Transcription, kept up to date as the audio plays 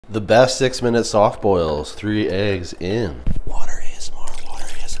The best 6-minute soft boils. 3 eggs in. Water ASMR, water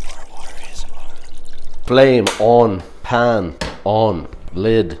ASMR, water ASMR. Flame on, pan on,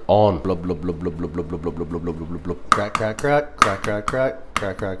 lid on. Blub blub blub blub blub blub blub blub blub blub blub blub blub. Crack crack crack, crack crack crack,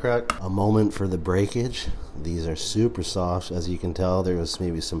 crack crack crack. A moment for the breakage. These are super soft. As you can tell, there was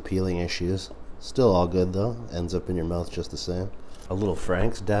maybe some peeling issues. Still all good though. Ends up in your mouth just the same. A little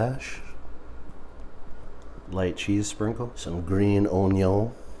Frank's dash. Light cheese sprinkle. Some green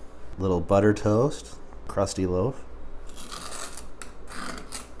onion. Little butter toast, crusty loaf,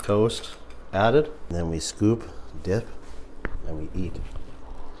 toast added, and then we scoop, dip, and we eat.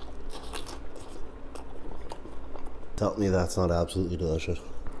 Tell me that's not absolutely delicious.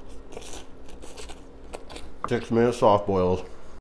 6-minute soft boils.